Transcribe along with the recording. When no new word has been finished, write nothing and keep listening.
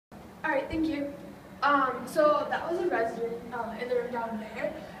right, thank you. So that was a resident in the room down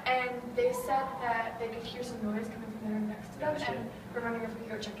there, and they said that they could hear some noise coming from the room next to them, and we're wondering if we could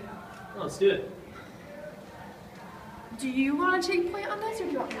go check it out. Oh, let's do it. Do you want to take point on this, or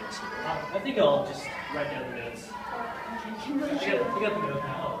do you want me to check it out? I think I'll just write down the notes. Okay, can you really I got the note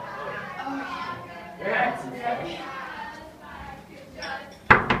now. Okay.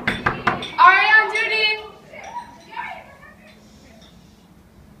 Alright, on duty!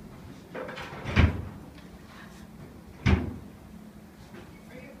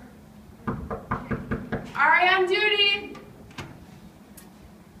 Alright, on duty!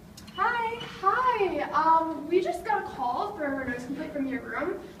 Hi. We just got a call for a noise complaint from your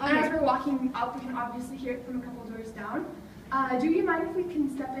room. And as we're walking up, we can obviously hear it from a couple doors down. Do you mind if we can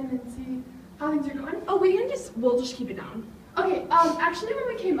step in and see how things are going? Oh, we'll just keep it down. Okay, actually when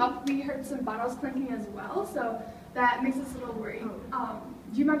we came up, we heard some bottles clinking as well, so that makes us a little worried.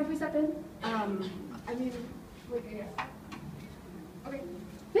 Do you mind if we step in? I mean, Wait, yeah. Okay,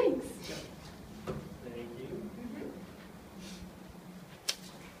 thanks. Thank you.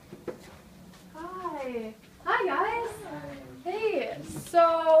 Hi. Hi, guys. Hey,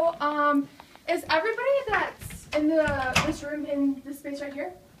 so, is everybody that's in this room in this space right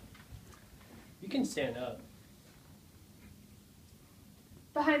here? You can stand up.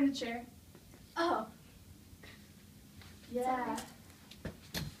 Behind the chair. oh, Yeah.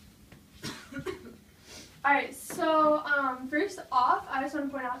 Alright, so first off, I just want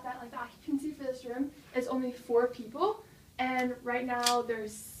to point out that the occupancy for this room is only 4 people, and right now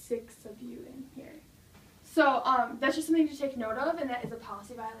there's 6 of you in here. So that's just something to take note of, and that is a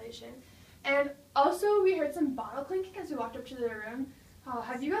policy violation. And also, we heard some bottle clinking as we walked up to the room.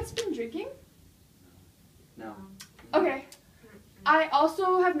 Have you guys been drinking? No. Okay. I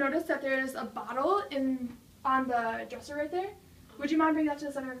also have noticed that there is a bottle on the dresser right there. Would you mind bringing that to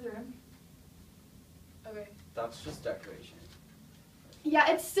the center of the room? okay. That's just decoration.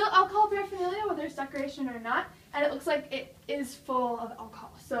 Yeah, it's still alcohol paraphernalia, whether it's decoration or not, and it looks like it is full of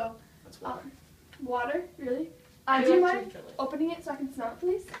alcohol. So, That's water. water, really? I Do you like mind to fill it. opening it so I can smell it,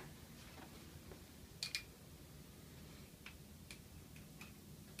 please?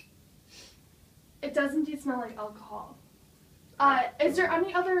 It does indeed smell like alcohol. Is there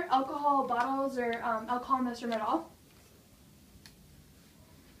any other alcohol bottles or alcohol in this room at all?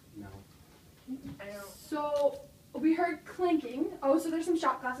 No. I don't. So we heard clinking. Oh, so there's some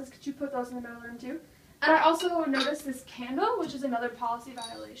shot glasses. Could you put those in the middle of the room too? And I also noticed this candle, which is another policy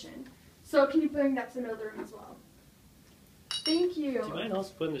violation. So can you bring that to the middle of the room as well? Thank you. Do you mind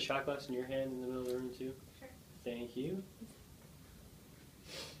also putting the shot glass in your hand in the middle of the room too? Sure. Thank you.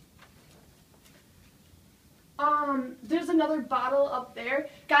 There's another bottle up there.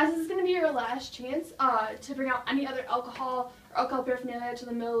 Guys, this is going to be your last chance to bring out any other alcohol or alcohol paraphernalia to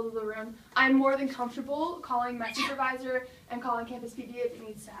the middle of the room. I'm more than comfortable calling my supervisor and calling campus PD if it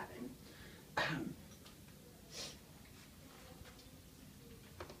needs to happen.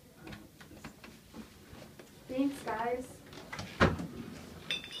 Thanks, guys. Thank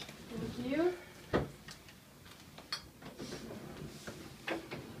you.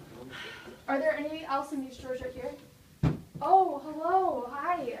 Are there any else in these drawers right here? Oh, hello.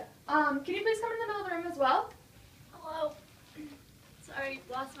 Hi. Can you please come in the middle of the room as well? Hello. Sorry,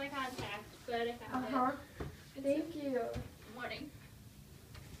 lost my contact, but I found it. Thank you. Good morning.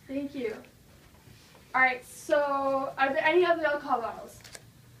 Thank you. Alright, so are there any other alcohol bottles?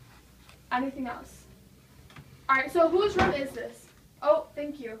 Anything else? Alright, so whose room is this? Oh,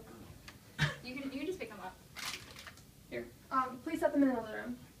 thank you. You can just pick them up. Here. Please set them in the middle of the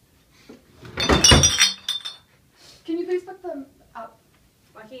room. Can you please put them up?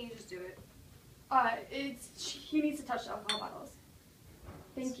 Why can't you just do it? He needs to touch the alcohol bottles.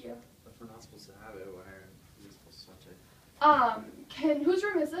 Thank you. If we're not supposed to have it, why are we supposed to touch it? Whose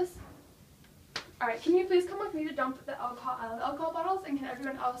room is this? Alright, can you please come with me to dump the alcohol bottles, and can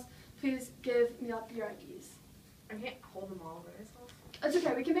everyone else please give me up your IDs? I can't hold them all by myself. It's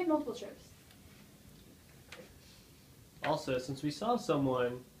okay, we can make multiple trips. Also, since we saw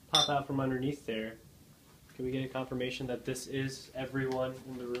someone pop out from underneath there, can we get a confirmation that this is everyone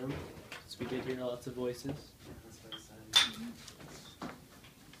in the room? Since we did hear lots of voices. That's what I said.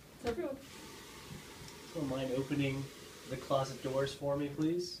 It's everyone. Don't mind opening the closet doors for me,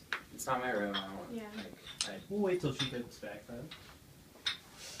 please? It's not my room. I don't want. Yeah. We'll wait till she gets back then.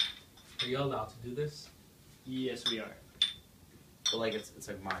 Are you allowed to do this? Yes, we are. But like it's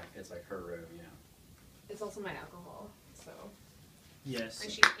like her room, you know. It's also my alcohol, so. Yes.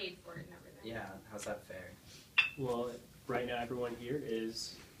 And she paid for it and everything. Yeah. How's that fair? Well, right now everyone here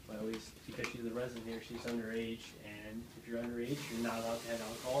is But at least because she's a resident here, she's underage, and if you're underage, you're not allowed to have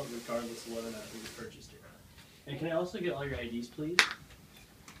alcohol, regardless of whether or not you purchased it or not. And can I also get all your IDs, please?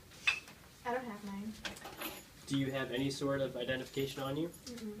 I don't have mine. Do you have any sort of identification on you?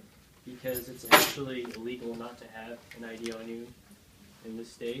 Mm-mm. Because it's actually illegal not to have an ID on you in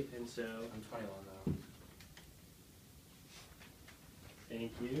this state, and so I'm 21 though.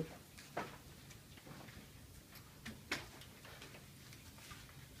 thank you.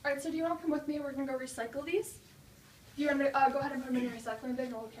 Alright, so do you want to come with me? We're going to go recycle these. Do you want to go ahead and put them in your recycling bin,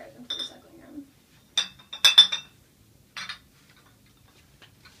 and we'll carry them to the recycling room.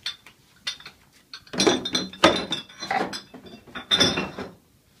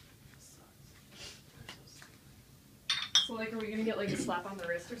 So like, are we gonna get like a slap on the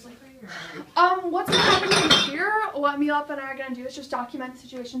wrist or something? What's going to happen here, what Meelup and I are going to do is just document the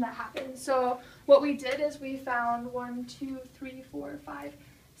situation that happened. So what we did is we found 1, 2, 3, 4, 5,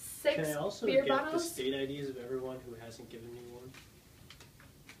 6 Can I also beer get the bottles. state IDs of everyone who hasn't given me one?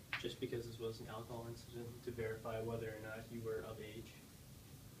 Just because this was an alcohol incident, to verify whether or not you were of age.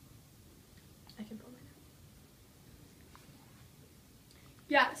 I can pull mine out.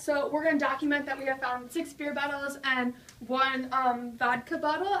 Yeah, so we're going to document that we have found 6 beer bottles and 1 vodka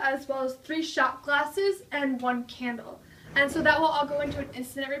bottle, as well as 3 shot glasses and 1 candle. And so that will all go into an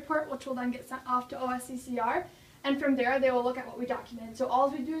incident report, which will then get sent off to OSCCR. And from there, they will look at what we documented. So all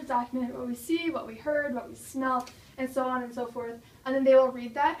we do is document what we see, what we heard, what we smell, and so on and so forth. And then they will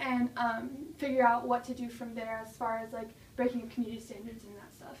read that and figure out what to do from there as far as like breaking community standards and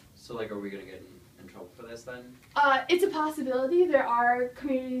that stuff. So like, are we gonna get in trouble for this then? It's a possibility. There are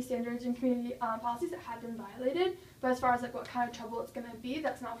community standards and community policies that have been violated, but as far as like what kind of trouble it's going to be,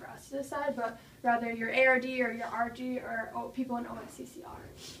 that's not for us to decide, but rather your ARD or your RG or people in OSCCR.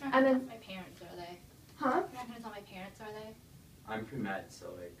 And then, my parents, are they? huh? You're not gonna tell my parents, are they? I'm pre-med, so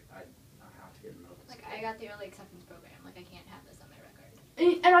like, I have to get in middle school. Like, I got the early acceptance program. Like, I can't have this on my record.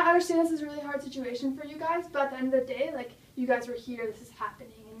 And I understand this is a really hard situation for you guys, but at the end of the day, like, you guys were here, this is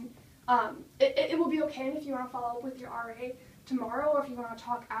happening, and it will be okay. And if you want to follow up with your RA tomorrow, or if you want to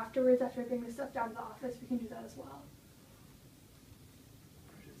talk afterwards after bringing this stuff down to the office, we can do that as well.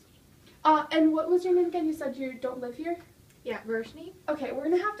 And what was your name again? You said you don't live here? Yeah, Roshni. Okay, we're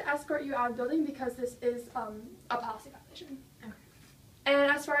going to have to escort you out of the building because this is a policy violation. Okay.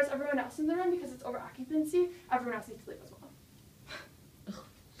 And as far as everyone else in the room, because it's over occupancy, everyone else needs to leave as well.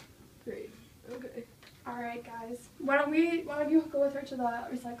 Great. Okay. Alright guys, why don't you go with her to the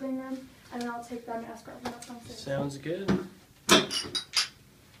recycling room, and then I'll take them and escort everyone else downstairs. Sounds good.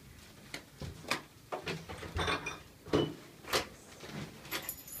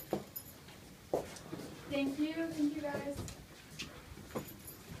 Thank you guys.